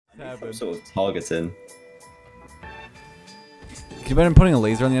happened? Sort of targeting. Could you imagine putting a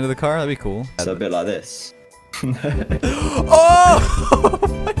laser on the end of the car? That'd be cool. So a bit like this. Oh!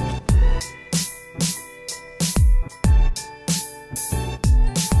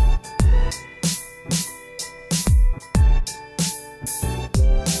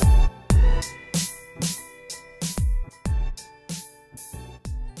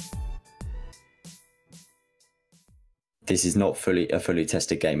 This is not a fully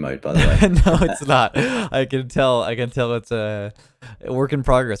tested game mode, by the way. No, it's not. I can tell it's a work in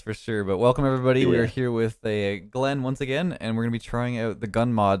progress for sure. But welcome everybody. Yeah. We are here with Glenn once again, and we're gonna be trying out the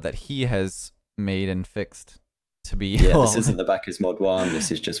gun mod that he has made and fixed to be. Yeah, this isn't the Backers mod one.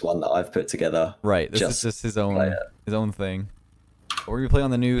 This is just one that I've put together. Right. This is just his own thing. We're gonna play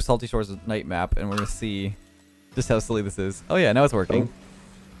on the new Salty Shores night map, and we're gonna see just how silly this is. Oh yeah, now it's working.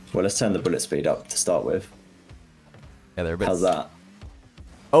 Oh. Well, let's turn the bullet speed up to start with. Yeah, they're a bit. How's that?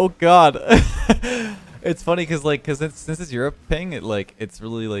 Oh god. It's funny because since it's Europe ping, it's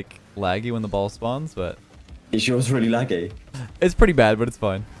really laggy when the ball spawns, but is yours really laggy? It's pretty bad, but it's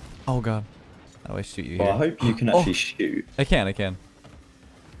fine. Oh god. How do I shoot you here? Well, I hope you can actually shoot. I can.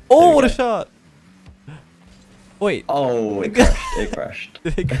 Oh, what a shot! Wait. Oh, it crashed. It crashed.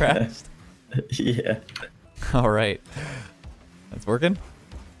 It crashed? Yeah. Alright. That's working?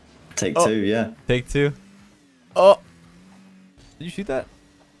 Take two, yeah. Take two. Oh! Did you shoot that?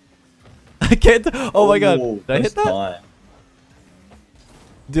 I can't. Oh my god. Did I hit that? Fine.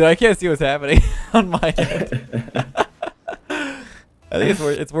 Dude, I can't see what's happening on my end. I think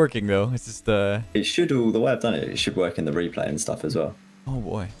it's working though. It's just It should all the way I've done it. It should work in the replay and stuff as well. Oh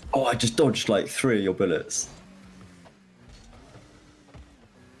boy. Oh, I just dodged like 3 of your bullets.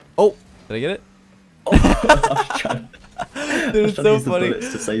 Oh, did I get it? Oh, I was trying, Dude, it's so funny. The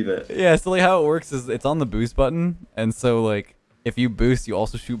bullets to save it. Yeah, so how it works is it's on the boost button, and so if you boost, you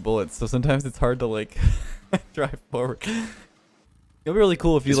also shoot bullets. So sometimes it's hard to drive forward. It'll be really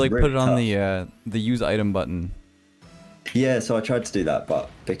cool if you put it on the use item button. Yeah, so I tried to do that, but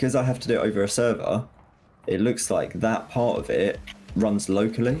because I have to do it over a server, it looks like that part of it runs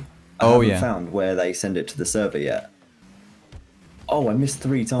locally. I haven't found where they send it to the server yet. Oh, I missed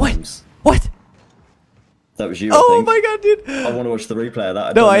 3 times. What? That was you, Oh I think. my god, dude! I want to watch the replay of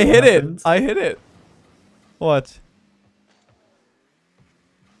that. No, I hit it. I hit it. Watch.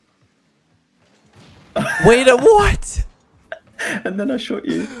 Wait, what? And then I shot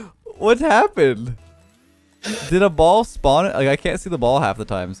you. What happened? Did a ball spawn it? I can't see the ball half the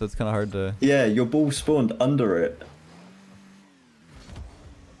time, so it's kind of hard to... Yeah, your ball spawned under it.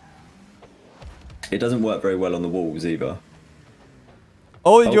 It doesn't work very well on the walls either.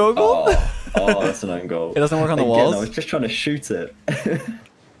 Oh, did you own goal? Oh, that's an own goal. It doesn't work on the walls? I was just trying to shoot it.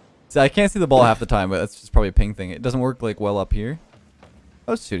 See, I can't see the ball half the time, but that's just probably a ping thing. It doesn't work well up here.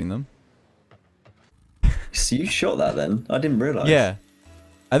 I was shooting them. So you shot that then? I didn't realize. Yeah.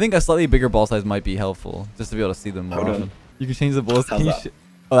 I think a slightly bigger ball size might be helpful, just to be able to see them more often. You can change the bullets. How's that?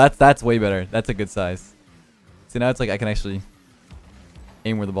 Oh, that's way better. That's a good size. See, now it's I can actually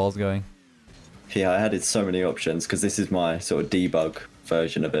aim where the ball's going. Yeah, I added so many options because this is my sort of debug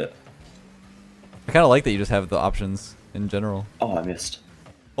version of it. I kind of like that you just have the options in general. Oh, I missed.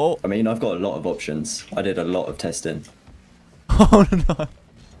 Oh. I mean, I've got a lot of options. I did a lot of testing. Oh no.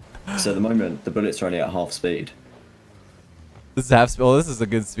 So at the moment, the bullets are only at half speed. This is half speed. Oh, this is a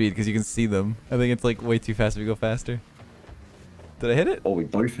good speed because you can see them. I think it's way too fast if we go faster. Did I hit it? Oh, we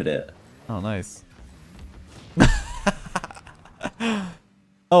both hit it. Oh, nice.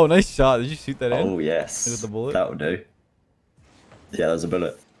 Oh, nice shot. Did you shoot that in? Oh, yes. Is it the bullet? That'll do. Yeah, that was a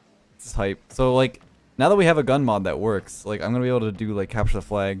bullet. This is hype. So, now that we have a gun mod that works, I'm going to be able to do, capture the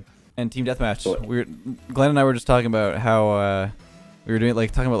flag and team deathmatch. Glenn and I were just talking about how, we were doing,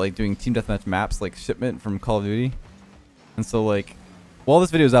 doing team deathmatch maps, shipment from Call of Duty. And so, while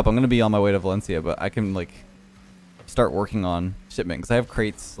this video is up, I'm going to be on my way to Valencia, but I can, start working on shipment. Because I have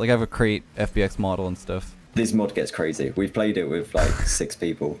crates, I have a crate FBX model and stuff. This mod gets crazy. We've played it with, 6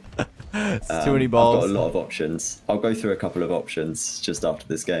 people. It's too many balls. I've got a lot of options. I'll go through a couple of options just after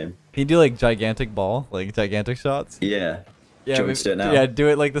this game. Can you do, gigantic ball? Gigantic shots? Yeah. Yeah, do you want me to do it now? Yeah, do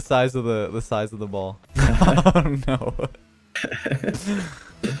it, the size of the ball. Oh, no.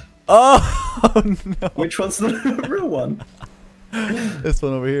 Oh no! Which one's the real one? This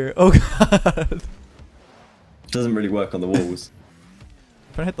one over here. Oh god! Doesn't really work on the walls.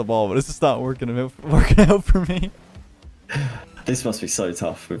 I'm trying to hit the ball, but it's just not working out for me. This must be so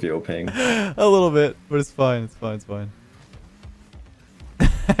tough with your ping. A little bit, but it's fine. It's fine. It's fine.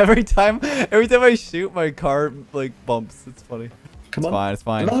 every time I shoot, my car bumps. It's funny. Come on. It's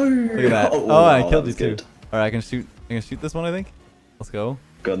fine. No. Look at that. Oh, wow, I wow, killed you good. too. All right, I can shoot this one. I think. Let's go.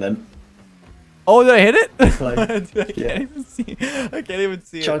 Go on then. Oh, did I hit it? Dude, I can't even see. I can't even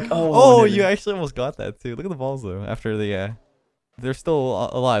see it. Oh, you actually almost got that too. Look at the balls though. After the, they're still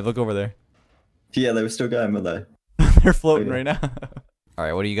alive. Look over there. Yeah, they were still going, weren't they? They're floating right now. All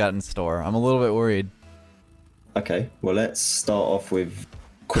right, what do you got in store? I'm a little bit worried. Okay, well let's start off with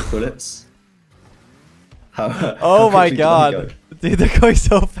quick bullets. Oh my god, dude, they're going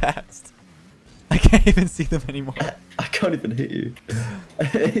so fast. I can't even see them anymore. I can't even hit you.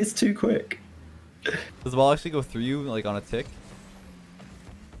 It's too quick. Does the ball actually go through you, like on a tick?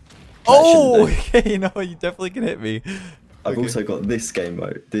 Oh, okay, no, you definitely can hit me. I've also got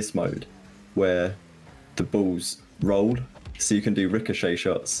this mode, where the balls roll, so you can do ricochet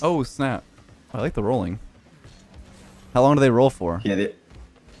shots. Oh snap! I like the rolling. How long do they roll for? Yeah,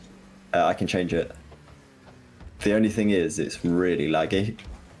 I can change it. The only thing is, it's really laggy.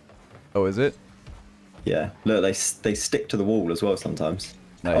 Oh, is it? Yeah. Look, they stick to the wall as well sometimes.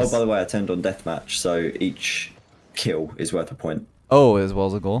 Nice. Oh, by the way, I turned on deathmatch, so each kill is worth a point. Oh, as well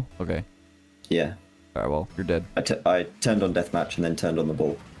as a goal? Okay. Yeah. Alright, well, you're dead. I turned on deathmatch and then turned on the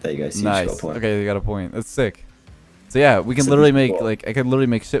ball. There you go. So nice. You just got a point. Okay, you got a point. That's sick. So yeah, we can literally make, like, I could literally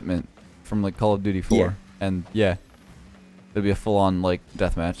make shipment from, like, Call of Duty 4. Yeah. And, yeah. It'd be a full-on, like,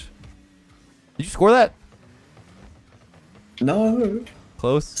 deathmatch. Did you score that? No.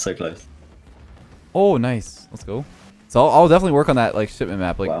 Close? So close. Oh, nice. Let's go. So I'll definitely work on that, like, shipment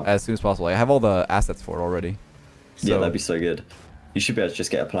map, like, Wow. as soon as possible. Like, I have all the assets for it already. So. Yeah, that'd be so good. You should be able to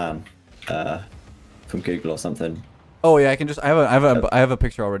just get a plan from Google or something. Oh yeah, I can just I have a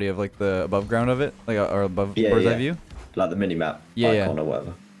picture already of like the above ground of it, like or above bird's eye view. Like the mini map icon or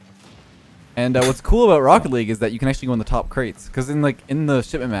whatever. And what's cool about Rocket League is that you can actually go in the top crates, because in the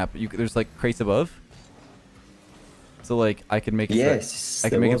shipment map, there's like crates above. So like I can make it. Yes, I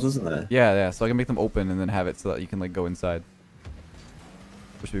can make it, wasn't there? Yeah, yeah. So I can make them open and then have it so that you can like go inside,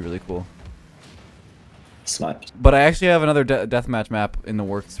 which would be really cool. Sniped. But I actually have another deathmatch map in the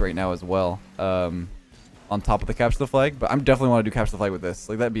works right now as well. On top of the capture the flag, but I'm definitely want to do capture the flag with this.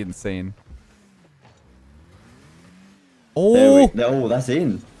 Like that'd be insane. Oh, oh, that's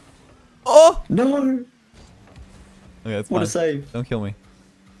in. Oh no. Okay, that's what fine. A save. Don't kill me.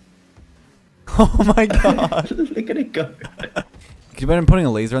 Oh my god. Look at it go. Could you imagine putting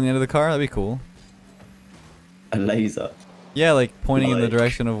a laser on the end of the car? That'd be cool. A laser? Yeah, like pointing in the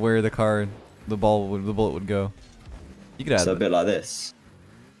direction of where the bullet would go. You could add so a bit like this.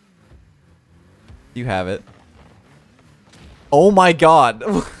 You have it. Oh my god.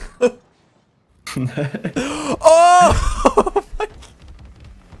 Oh!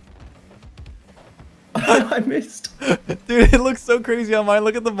 I missed. Dude, it looks so crazy on mine.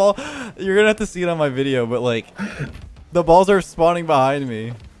 Look at the ball. You're gonna have to see it on my video, but like, the balls are spawning behind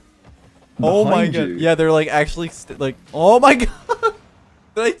me. Oh my god. Yeah, they're like actually like. Oh my god.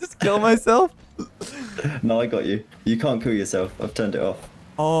 Did I just kill myself? No, I got you. You can't kill yourself. I've turned it off.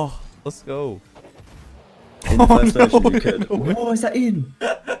 Oh, let's go. In the first version, you could. Oh, is that in?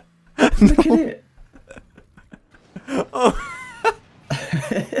 Look at it. Oh.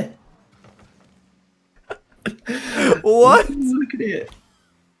 What? Look at it.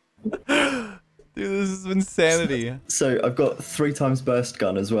 Dude, this is insanity. So I've got 3 times burst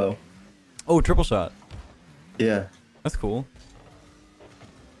gun as well. Oh, triple shot. Yeah. That's cool.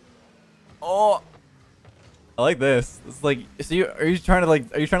 Oh, I like this. It's like, so are you trying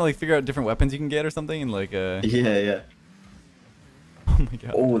to figure out different weapons you can get or something? And like, Yeah. Oh my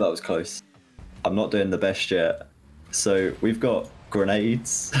god. Oh, that was close. I'm not doing the best yet. So we've got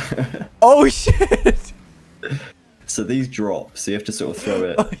grenades. Oh shit. So these drop, so you have to sort of throw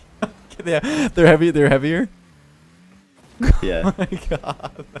it. Oh, yeah, they're heavy. They're heavier. Yeah. Oh my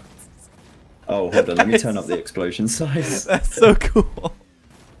god. Oh, hold on. Let me turn up the explosion size. That's so cool.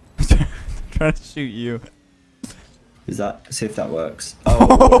 I'm trying to shoot you. Is that? See if that works.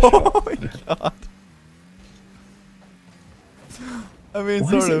 Oh my god. I mean, Why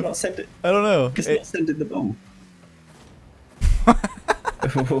sort is it of. not sending? I don't know. It's not sending the bomb.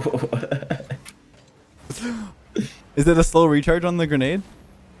 Is it a slow recharge on the grenade?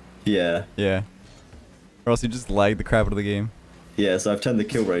 Yeah. Yeah. Or else you just lag the crap out of the game. Yeah, so I've turned the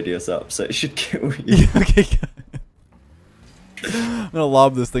kill radius up, so it should kill you. Yeah, okay, good. I'm gonna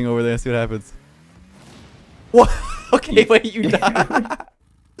lob this thing over there and see what happens. What? Okay, wait, you died.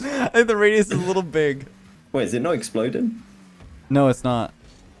 I think the radius is a little big. Wait, is it not exploding? No, it's not.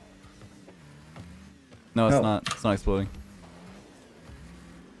 No, it's not. It's not exploding.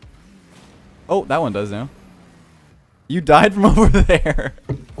 Oh, that one does now. You died from over there.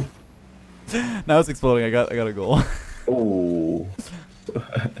 Now it's exploding. I got a goal. Oh.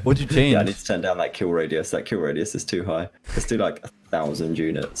 What'd you change? Yeah, I need to turn down that kill radius. That kill radius is too high. Let's do like 1,000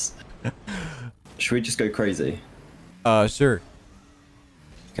 units. Should we just go crazy? Sure.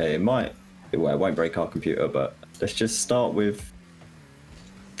 Okay, well, it won't break our computer, but let's just start with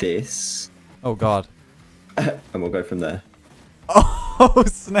this. Oh god. And we'll go from there. Oh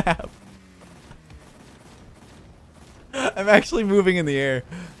snap. I'm actually moving in the air.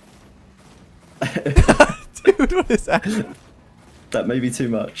 Dude, what is that? That may be too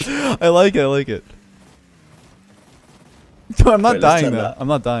much. I like it, I like it. No, I'm not dying though. I'm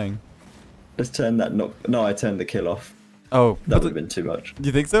not dying. Let's turn that No, I turned the kill off. Oh. That would have been too much. Do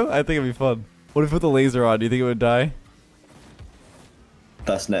you think so? I think it'd be fun. What if we put the laser on? Do you think it would die?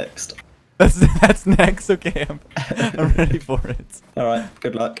 That's next. That's next. Okay, I'm ready for it. Alright,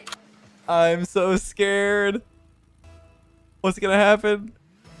 good luck. I'm so scared. What's gonna happen?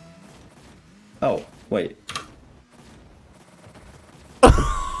 Oh, wait.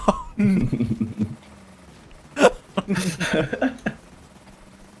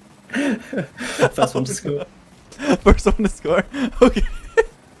 First one to score. First one to score. Okay.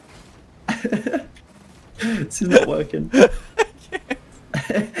 This is not working. I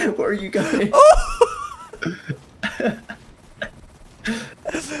can't. Where are you going? Oh!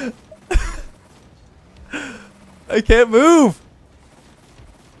 I can't move.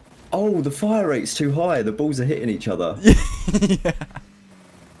 Oh, the fire rate's too high. The balls are hitting each other. Yeah.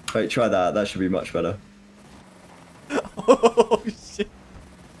 Wait, try that. That should be much better. Oh shit.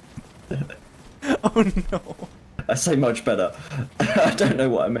 Oh no. I say much better. I don't know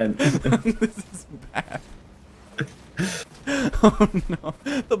what I meant. This is bad. Oh no.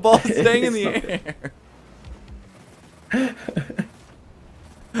 The ball's staying in the air.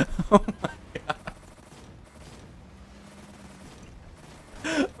 Oh my god.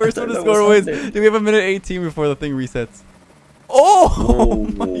 First one to score wins. Do we have a minute 18 before the thing resets? Oh!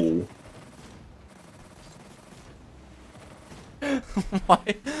 Oh.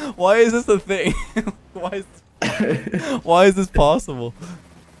 Why is this a thing? Why is this possible?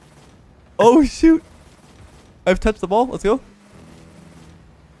 Oh shoot! I've touched the ball. Let's go.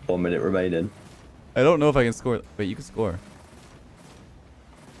 1 minute remaining. I don't know if I can score. Wait, you can score.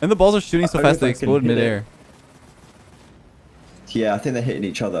 And the balls are shooting so fast they explode midair. Yeah, I think they're hitting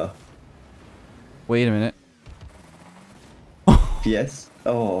each other. Wait a minute. Yes.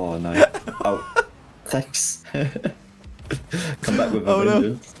 Oh no. Oh, thanks. Come back with a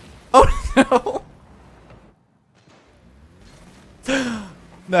vengeance. No. Oh no.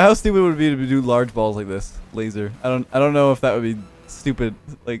 Now, how stupid would it be to do large balls like this? Laser. I don't know if that would be stupid,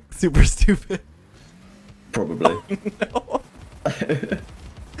 like super stupid. Probably. No.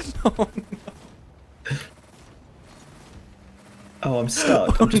 Oh, no. Oh, I'm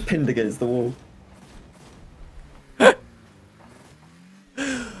stuck. I'm just pinned against the wall.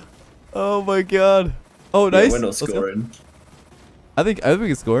 Oh my god. Oh, nice. Yeah, we're not scoring. I think we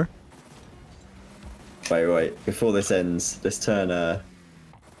can score. Wait. Before this ends, let's turn. Oh,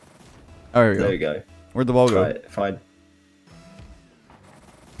 here we go. There we go. Where'd the ball go? Right, fine.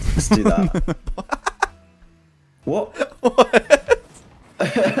 Let's do that. What? What?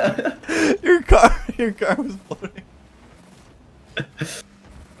 Your car was floating.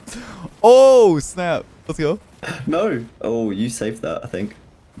 Oh snap! Let's go. No. Oh, you saved that, I think.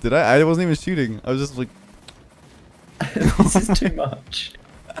 Did I? I wasn't even shooting. I was just like. This is too much.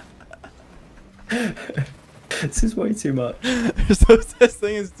 This is way too much. There's no such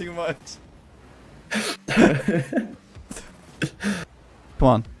thing as too much. Come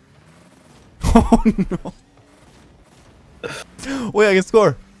on. Oh no. Wait, I can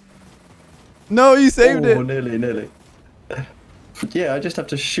score. No, you saved it. Oh, nearly. Yeah, I just have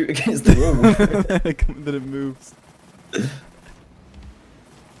to shoot against the wall. Then it moves.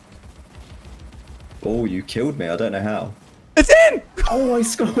 Oh, you killed me. I don't know how. It's in! Oh, I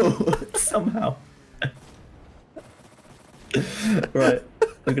scored somehow. Right,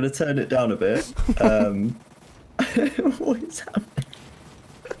 I'm gonna turn it down a bit. What is happening?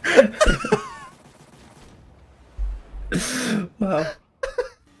 Wow.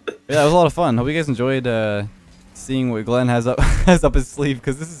 Yeah, it was a lot of fun. Hope you guys enjoyed seeing what Glenn has up his sleeve,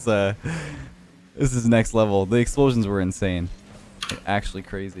 because this is next level. The explosions were insane, like, actually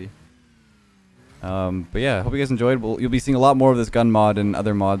crazy. But yeah, hope you guys enjoyed. You'll be seeing a lot more of this gun mod and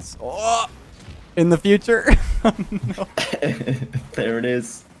other mods in the future. No. There it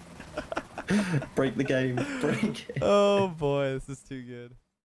is. Break the game. Break it. Oh boy, this is too good.